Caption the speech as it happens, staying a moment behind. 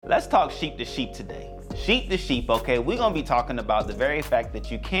let's talk sheep to sheep today. Sheep to sheep, okay? We're going to be talking about the very fact that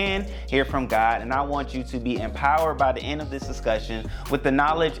you can hear from God, and I want you to be empowered by the end of this discussion with the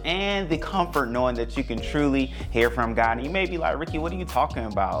knowledge and the comfort knowing that you can truly hear from God. And you may be like, Ricky, what are you talking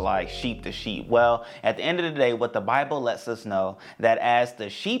about, like sheep to sheep? Well, at the end of the day, what the Bible lets us know that as the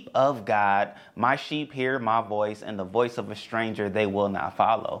sheep of God, my sheep hear my voice, and the voice of a stranger they will not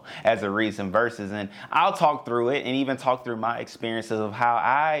follow, as it reads in verses. And I'll talk through it and even talk through my experiences of how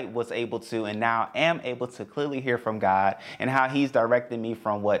I was able to and now am able to clearly hear from God, and how he's directed me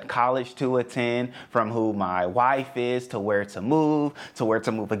from what college to attend, from who my wife is, to where to move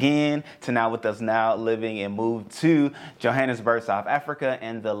again, to now with us now living and moved to Johannesburg, South Africa,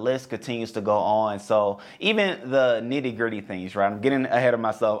 and the list continues to go on. So even the nitty gritty things, right? I'm getting ahead of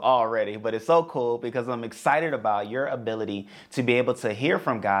myself already, but it's so cool because I'm excited about your ability to be able to hear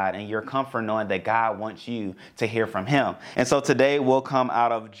from God and your comfort knowing that God wants you to hear from him. And so today we'll come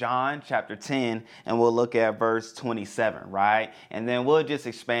out of John chapter 10 and we'll look at verse 27, right? And then we'll just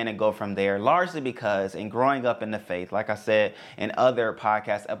expand and go from there, largely because in growing up in the faith, like I said in other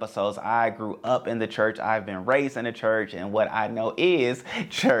podcast episodes, I grew up in the church. I've been raised in the church, and what I know is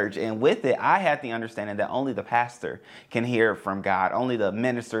church. And with it, I had the understanding that only the pastor can hear from God. Only the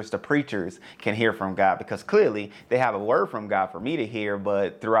ministers, the preachers can hear from God, because clearly they have a word from God for me to hear,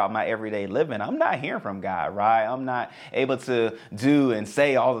 but throughout my everyday living, I'm not hearing from God, right? I'm not able to do and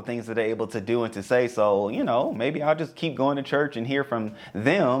say all the things that they're able to do and to say. So, maybe I'll just keep going to church and hear from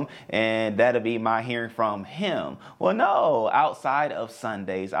them, and that'll be my hearing from him. Well, no, outside of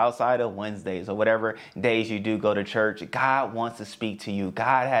Sundays, outside of Wednesdays, or whatever days you do go to church, God wants to speak to you.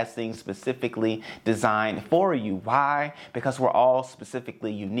 God has things specifically designed for you. Why? Because we're all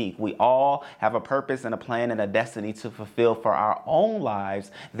specifically unique. We all have a purpose and a plan and a destiny to fulfill for our own lives.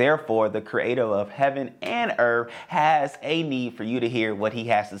 Therefore, the creator of heaven and earth has a need for you to hear what he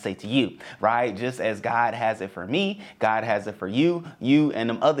has to say to you, right? Just as God has it for me, God has it for you and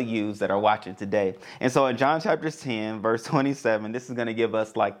them other yous that are watching today. And so in John chapter 10, verse 27, this is going to give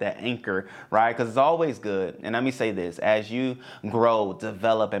us like that anchor, right? Because it's always good. And let me say this, as you grow,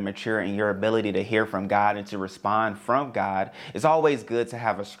 develop, and mature in your ability to hear from God and to respond from God, it's always good to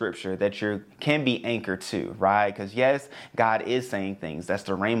have a scripture that you can be anchored to, right? Because yes, God is saying things. That's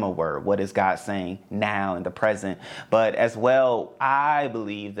the Rhema word. What is God saying now in the present? But as well, I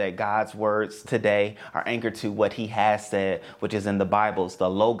believe that God's words today are anchored to what he has said, which is in the Bible's the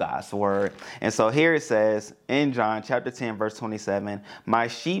Logos word. And so here it says in John chapter 10, verse 27, my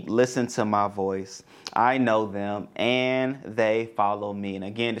sheep listen to my voice. I know them and they follow me. And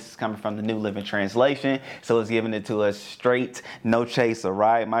again, this is coming from the New Living Translation. So it's giving it to us straight, no chaser,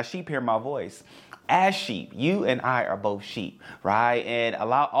 right? My sheep hear my voice. As sheep, you and I are both sheep, right? And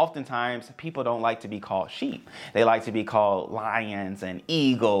oftentimes people don't like to be called sheep. They like to be called lions and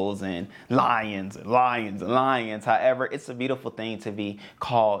eagles and lions and lions and lions. However, it's a beautiful thing to be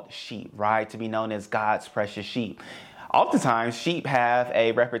called sheep, right? To be known as God's precious sheep. Oftentimes, sheep have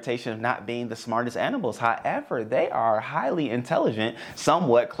a reputation of not being the smartest animals. However, they are highly intelligent,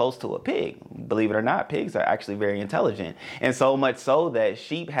 somewhat close to a pig. Believe it or not, pigs are actually very intelligent. And so much so that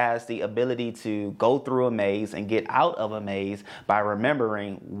sheep has the ability to go through a maze and get out of a maze by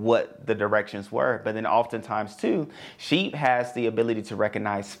remembering what the directions were. But then oftentimes, too, sheep has the ability to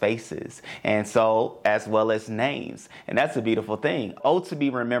recognize faces, and so as well as names. And that's a beautiful thing. Oh, to be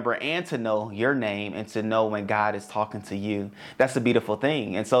remembered and to know your name and to know when God is talking to you. That's a beautiful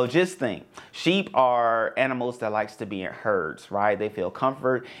thing. And so just think, sheep are animals that likes to be in herds, right? They feel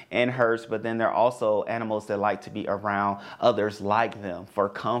comfort in herds, but then they're also animals that like to be around others like them for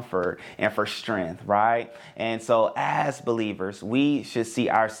comfort and for strength, right? And so as believers, we should see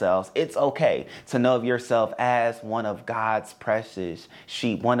ourselves. It's okay to know of yourself as one of God's precious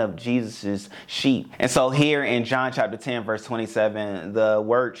sheep, one of Jesus's sheep. And so here in John chapter 10, verse 27, the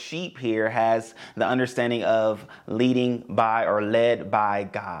word sheep here has the understanding of leading by or led by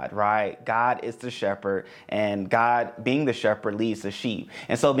God, right? God is the shepherd, and God being the shepherd leads the sheep.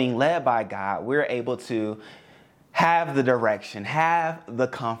 And so being led by God, we're able to have the direction, have the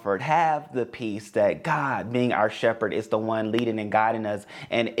comfort, have the peace that God, being our shepherd, is the one leading and guiding us.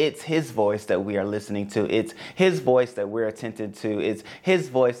 And it's his voice that we are listening to. It's his voice that we're attentive to. It's his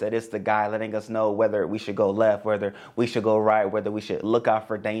voice that is the guide, letting us know whether we should go left, whether we should go right, whether we should look out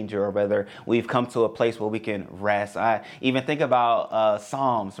for danger, or whether we've come to a place where we can rest. I even think about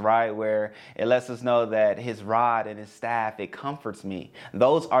Psalms, right, where it lets us know that his rod and his staff, it comforts me.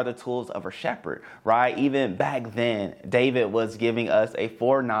 Those are the tools of a shepherd, right? Even back then, then. David was giving us a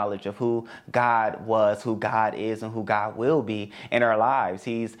foreknowledge of who God was, who God is, and who God will be in our lives.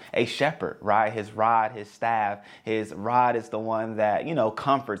 He's a shepherd, right? His rod, his staff. His rod is the one that,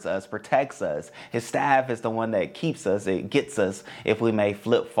 comforts us, protects us. His staff is the one that keeps us. It gets us if we may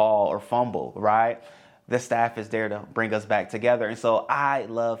flip, fall, or fumble, right? The staff is there to bring us back together. And so I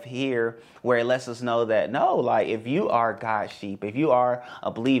love here where it lets us know that, no, like if you are God's sheep, if you are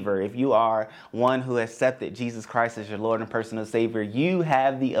a believer, if you are one who accepted Jesus Christ as your Lord and personal Savior, you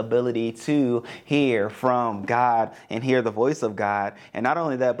have the ability to hear from God and hear the voice of God. And not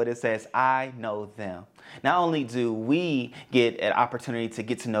only that, but it says, I know them. Not only do we get an opportunity to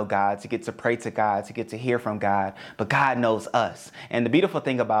get to know God, to get to pray to God, to get to hear from God, but God knows us. And the beautiful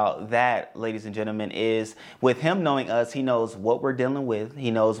thing about that, ladies and gentlemen, is with him knowing us, he knows what we're dealing with.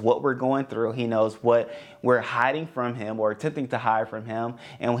 He knows what we're going through. He knows what we're hiding from him or attempting to hide from him.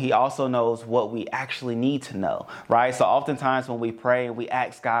 And he also knows what we actually need to know, right? So oftentimes when we pray and we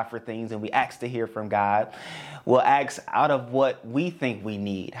ask God for things and we ask to hear from God, we'll ask out of what we think we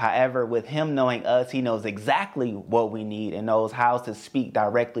need. However, with him knowing us, he knows exactly what we need and knows how to speak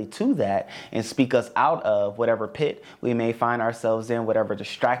directly to that and speak us out of whatever pit we may find ourselves in, whatever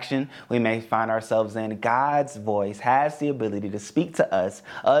distraction we may find ourselves in. God's voice has the ability to speak to us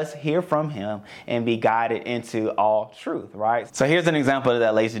hear from him, and be guided into all truth, right? So here's an example of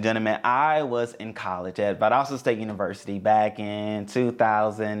that, ladies and gentlemen. I was in college at Valdosta State University back in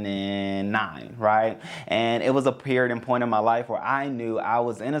 2009, right? And it was a period and point in my life where I knew I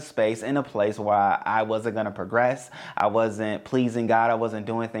was in a space, in a place where I wasn't going to progress. I wasn't pleasing God. I wasn't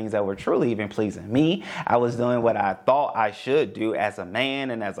doing things that were truly even pleasing me. I was doing what I thought I should do as a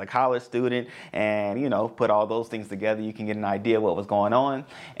man and as a college student. And, put all those things together, you can get an idea what was going on.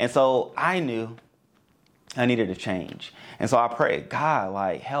 And so I knew I needed to change. And so I prayed, God,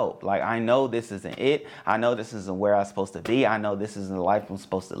 like, help. Like, I know this isn't it. I know this isn't where I'm supposed to be. I know this isn't the life I'm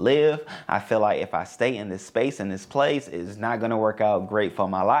supposed to live. I feel like if I stay in this space, in this place, it's not going to work out great for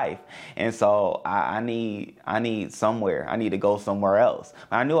my life. And so I need somewhere. I need to go somewhere else.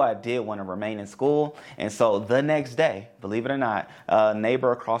 But I knew I did want to remain in school. And so the next day, believe it or not, a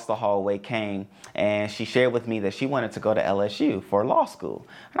neighbor across the hallway came and she shared with me that she wanted to go to LSU for law school.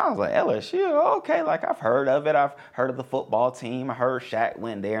 And I was like, LSU? Okay, like I've heard of it. I've heard of the football team. I heard Shaq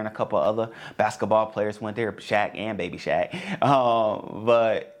went there and a couple other basketball players went there, Shaq and Baby Shaq.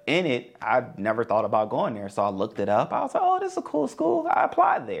 But in it, I never thought about going there. So I looked it up. I was like, oh, this is a cool school. I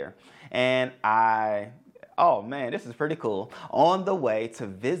applied there. And oh man, this is pretty cool. On the way to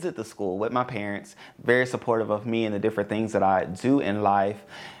visit the school with my parents, very supportive of me and the different things that I do in life,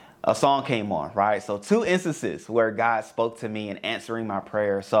 a song came on, right? So 2 instances where God spoke to me in answering my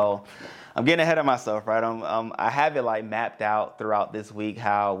prayer. So I'm getting ahead of myself, right? I have it like mapped out throughout this week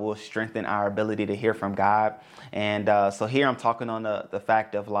how we'll strengthen our ability to hear from God. And so here I'm talking on the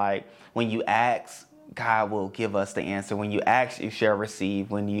fact of like when you ask, God will give us the answer. When you ask, you shall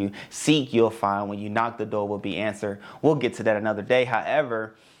receive. When you seek, you'll find. When you knock, the door will be answered. We'll get to that another day.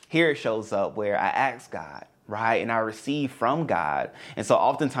 However, here it shows up where I ask God, right? And I receive from God. And so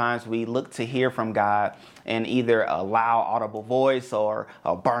oftentimes we look to hear from God in either a loud audible voice or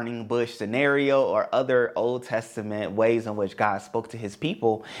a burning bush scenario or other Old Testament ways in which God spoke to his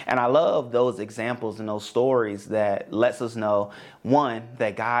people. And I love those examples and those stories that lets us know, one,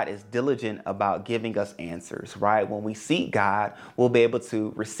 that God is diligent about giving us answers, right? When we seek God, we'll be able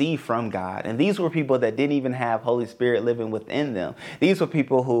to receive from God. And these were people that didn't even have Holy Spirit living within them. These were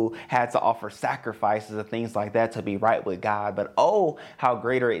people who had to offer sacrifices and things like that to be right with God. But oh, how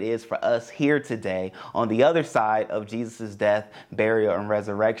greater it is for us here today on the other side of Jesus' death, burial, and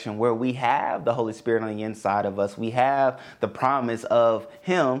resurrection, where we have the Holy Spirit on the inside of us. We have the promise of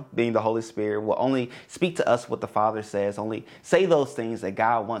him, being the Holy Spirit, will only speak to us what the Father says, only say those things that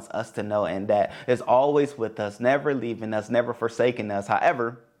God wants us to know, and that is always with us, never leaving us, never forsaking us.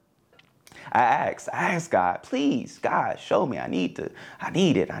 However, I asked God, please, God, show me. I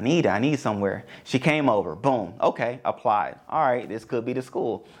need somewhere. She came over. Boom. Okay. Applied. All right. This could be the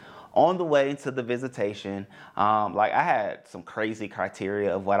school. On the way to the visitation, I had some crazy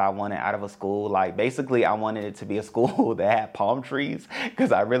criteria of what I wanted out of a school. Like basically I wanted it to be a school that had palm trees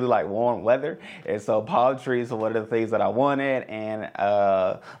because I really like warm weather. And so palm trees are one of the things that I wanted, and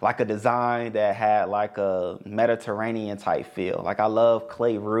like a design that had like a Mediterranean type feel. Like I love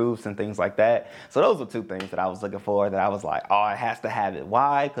clay roofs and things like that. So those were 2 things that I was looking for that I was like, oh, it has to have it.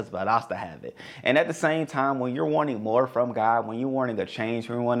 Why? Because it has to have it. And at the same time, when you're wanting more from God, when you're wanting a change,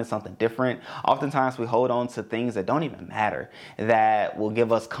 when you're wanting something something different. Oftentimes we hold on to things that don't even matter, that will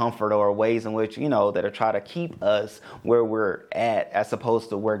give us comfort, or ways in which, that are trying to keep us where we're at as opposed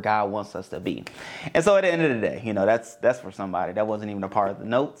to where God wants us to be. And so at the end of the day, that's for somebody. That wasn't even a part of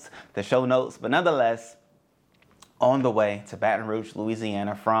the show notes, but nonetheless, on the way to Baton Rouge,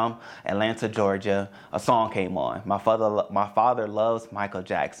 Louisiana from Atlanta, Georgia, a song came on. My father loves Michael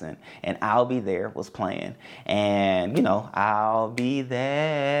Jackson, and I'll Be There was playing. And, I'll be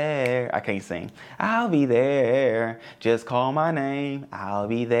there. I can't sing. I'll be there. Just call my name. I'll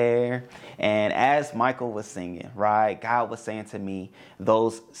be there. And as Michael was singing, right, God was saying to me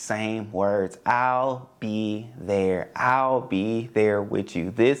those same words. I'll be there. I'll be there with you.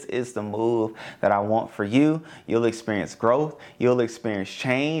 This is the move that I want for you. You'll experience growth. You'll experience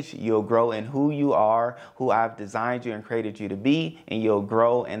change. You'll grow in who you are, who I've designed you and created you to be. And you'll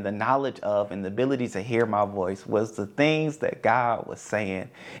grow in the knowledge of and the ability to hear my voice, was the things that God was saying.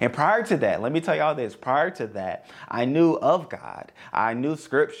 And prior to that, let me tell y'all this. Prior to that, I knew of God. I knew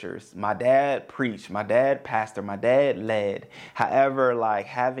scriptures. My dad preached. My dad pastored. My dad led. However,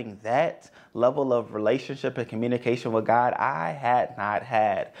 having that level of relationship and communication with God, I had not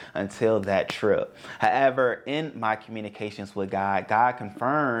had until that trip. However, in my communications with God, God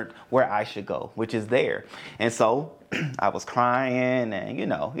confirmed where I should go, which is there. And so I was crying, and you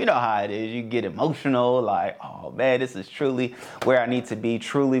know how it is. You get emotional, like, oh man, this is truly where I need to be,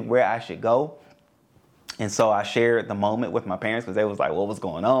 truly where I should go. And so I shared the moment with my parents, because they was like, what was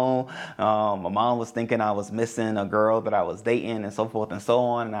going on? My mom was thinking I was missing a girl that I was dating, and so forth and so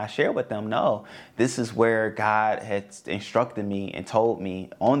on. And I shared with them, no, this is where God had instructed me and told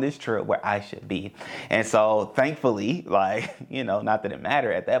me on this trip where I should be. And so thankfully, not that it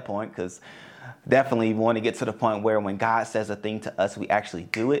mattered at that point, because definitely want to get to the point where when God says a thing to us, we actually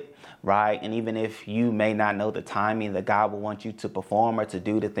do it, right? And even if you may not know the timing that God will want you to perform or to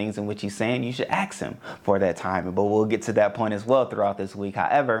do the things in which he's saying, you should ask him for that timing. But we'll get to that point as well throughout this week.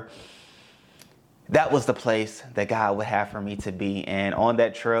 However, that was the place that God would have for me to be. And on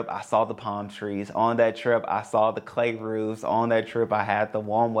that trip, I saw the palm trees. On that trip, I saw the clay roofs. On that trip, I had the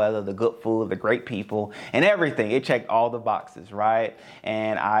warm weather, the good food, the great people, and everything. It checked all the boxes, right?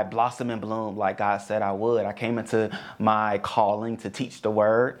 And I blossomed and bloomed like God said I would. I came into my calling to teach the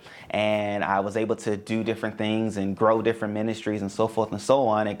word, and I was able to do different things and grow different ministries and so forth and so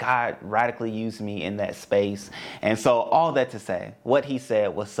on. And God radically used me in that space. And so all that to say, what he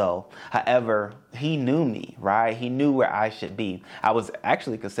said was so. However, he knew me, right? He knew where I should be. I was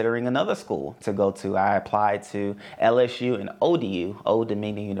actually considering another school to go to. I applied to LSU and ODU, Old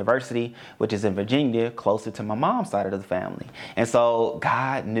Dominion University, which is in Virginia, closer to my mom's side of the family. And so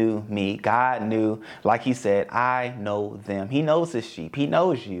God knew me. God knew, like he said, I know them. He knows his sheep. He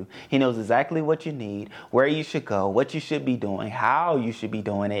knows you. He knows exactly what you need, where you should go, what you should be doing, how you should be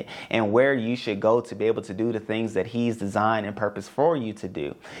doing it, and where you should go to be able to do the things that he's designed and purposed for you to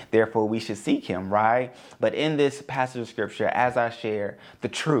do. Therefore, we should seek him, right? But in this passage of scripture, as I share the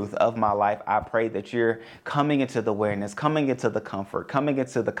truth of my life, I pray that you're coming into the awareness, coming into the comfort, coming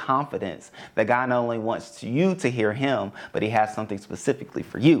into the confidence that God not only wants you to hear him, but he has something specifically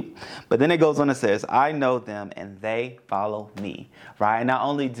for you. But then it goes on and says, I know them and they follow me, right? Not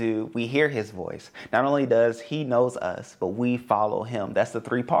only do we hear his voice, not only does he knows us, but we follow him. That's the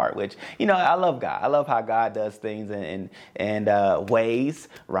three part, which, I love God. I love how God does things in ways,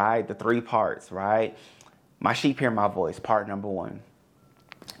 right? The three parts, right? My sheep hear my voice, part number one.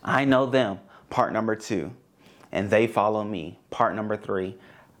 I know them, part number two. And they follow me, part number three.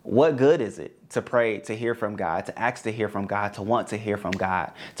 What good is it to pray, to hear from God, to ask to hear from God, to want to hear from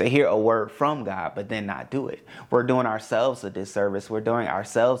God, to hear a word from God, but then not do it? We're doing ourselves a disservice. We're doing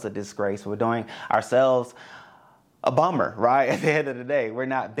ourselves a disgrace. We're doing ourselves a bummer, right? At the end of the day, we're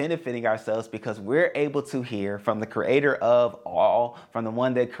not benefiting ourselves because we're able to hear from the creator of all, from the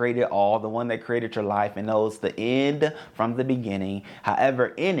one that created all, the one that created your life and knows the end from the beginning. However,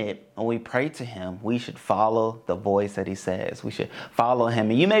 in it, when we pray to him, we should follow the voice that he says. We should follow him.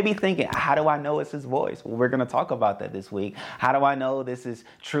 And you may be thinking, how do I know it's his voice? Well, we're going to talk about that this week. How do I know this is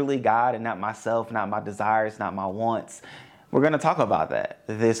truly God and not myself, not my desires, not my wants? We're going to talk about that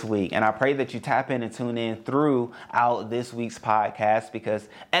this week. And I pray that you tap in and tune in throughout this week's podcast, because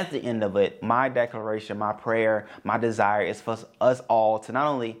at the end of it, my declaration, my prayer, my desire is for us all to not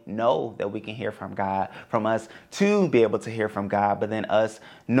only know that we can hear from God, from us to be able to hear from God, but then us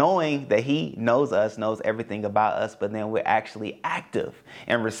knowing that he knows us, knows everything about us, but then we're actually active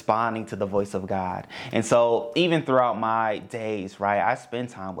in responding to the voice of God. And so even throughout my days, right, I spend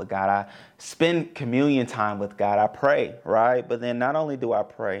time with God. I spend communion time with God. I pray, right? right? But then not only do I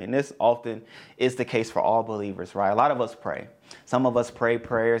pray, and this often is the case for all believers, right? A lot of us pray. Some of us pray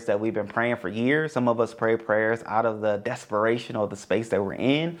prayers that we've been praying for years. Some of us pray prayers out of the desperation or the space that we're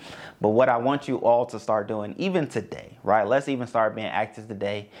in. But what I want you all to start doing, even today, right? Let's even start being active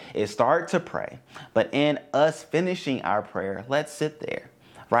today, is start to pray. But in us finishing our prayer, let's sit there.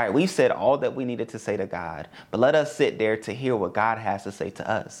 Right, we said all that we needed to say to God, but let us sit there to hear what God has to say to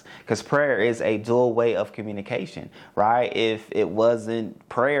us. Because prayer is a dual way of communication, right? If it wasn't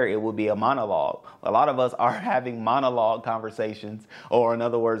prayer, it would be a monologue. A lot of us are having monologue conversations, or in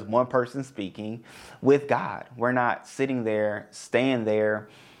other words, one person speaking with God. We're not sitting there, staying there,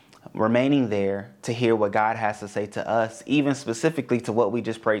 remaining there to hear what God has to say to us, even specifically to what we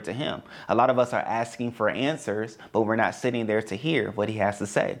just prayed to him. A lot of us are asking for answers, but we're not sitting there to hear what he has to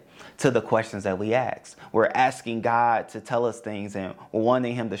say to the questions that we ask. We're asking God to tell us things and we're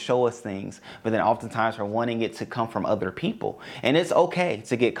wanting him to show us things, but then oftentimes we're wanting it to come from other people. And it's okay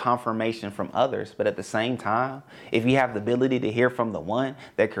to get confirmation from others, but at the same time, if you have the ability to hear from the one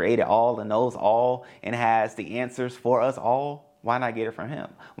that created all and knows all and has the answers for us all, why not get it from him?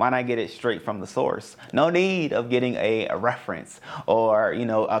 Why not get it straight from the source? No need of getting a reference or,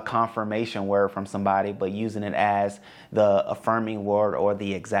 a confirmation word from somebody, but using it as the affirming word or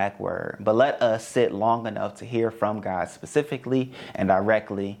the exact word. But let us sit long enough to hear from God specifically and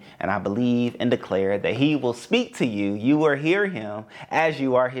directly. And I believe and declare that he will speak to you. You will hear him as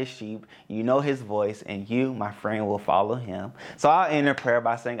you are his sheep. You know his voice, and you, my friend, will follow him. So I'll end in prayer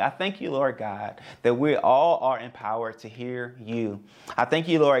by saying, I thank you, Lord God, that we all are empowered to hear you. I thank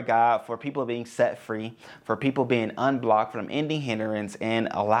you, Lord God, for people being set free, for people being unblocked from any hindrance, and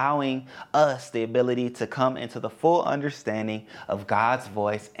allowing us the ability to come into the full understanding of God's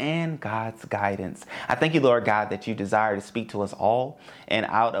voice and God's guidance. I thank you, Lord God, that you desire to speak to us all, and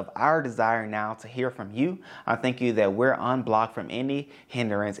out of our desire now to hear from you, I thank you that we're unblocked from any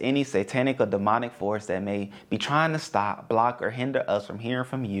hindrance, any satanic or demonic force that may be trying to stop, block, or hinder us from hearing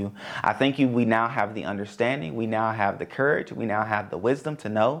from you. I thank you we now have the understanding, we now have the courage, we now have the wisdom to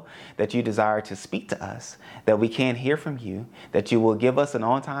know that you desire to speak to us, that we can hear from you, that you will give us an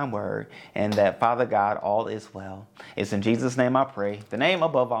on-time word, and that, Father God, all is well. It's in Jesus' name I pray, the name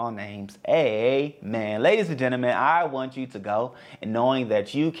above all names. Amen. Ladies and gentlemen, I want you to go and knowing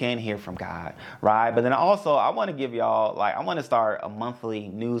that you can hear from God, right? But then also, I want to give y'all, I want to start a monthly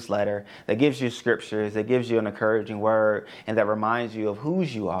newsletter that gives you scriptures, that gives you an encouraging word, and that reminds you of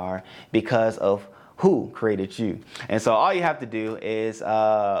whose you are because of who created you. And so all you have to do is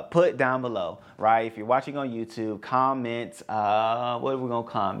put down below, right? If you're watching on YouTube, comment, what are we going to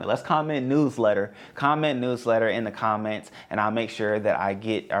comment? Let's comment newsletter in the comments, and I'll make sure that I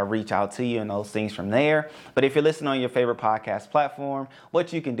reach out to you and those things from there. But if you're listening on your favorite podcast platform,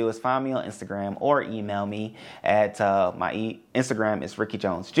 what you can do is find me on Instagram or email me at my Instagram is Ricky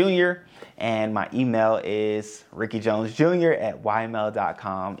Jones Jr. and my email is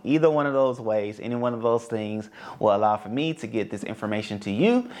rickyjonesjr@ymail.com. Either one of those ways, any one of those things will allow for me to get this information to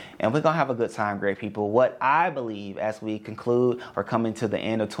you, and we're going to have a good time, great people. What I believe as we conclude or come into the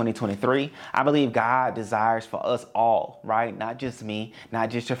end of 2023, I believe God desires for us all, right? Not just me, not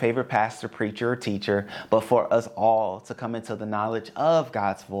just your favorite pastor, preacher, or teacher, but for us all to come into the knowledge of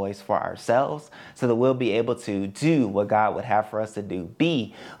God's voice for ourselves so that we'll be able to do what God would have for us to do,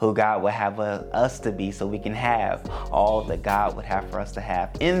 be who God would have us to be, so we can have all that God would have for us to have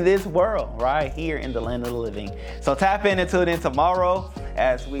in this world, right here in the land of the living. So tap in and tune in tomorrow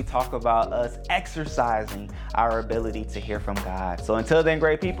as we talk about us exercising our ability to hear from God. So until then,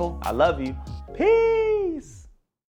 great people, I love you. Peace.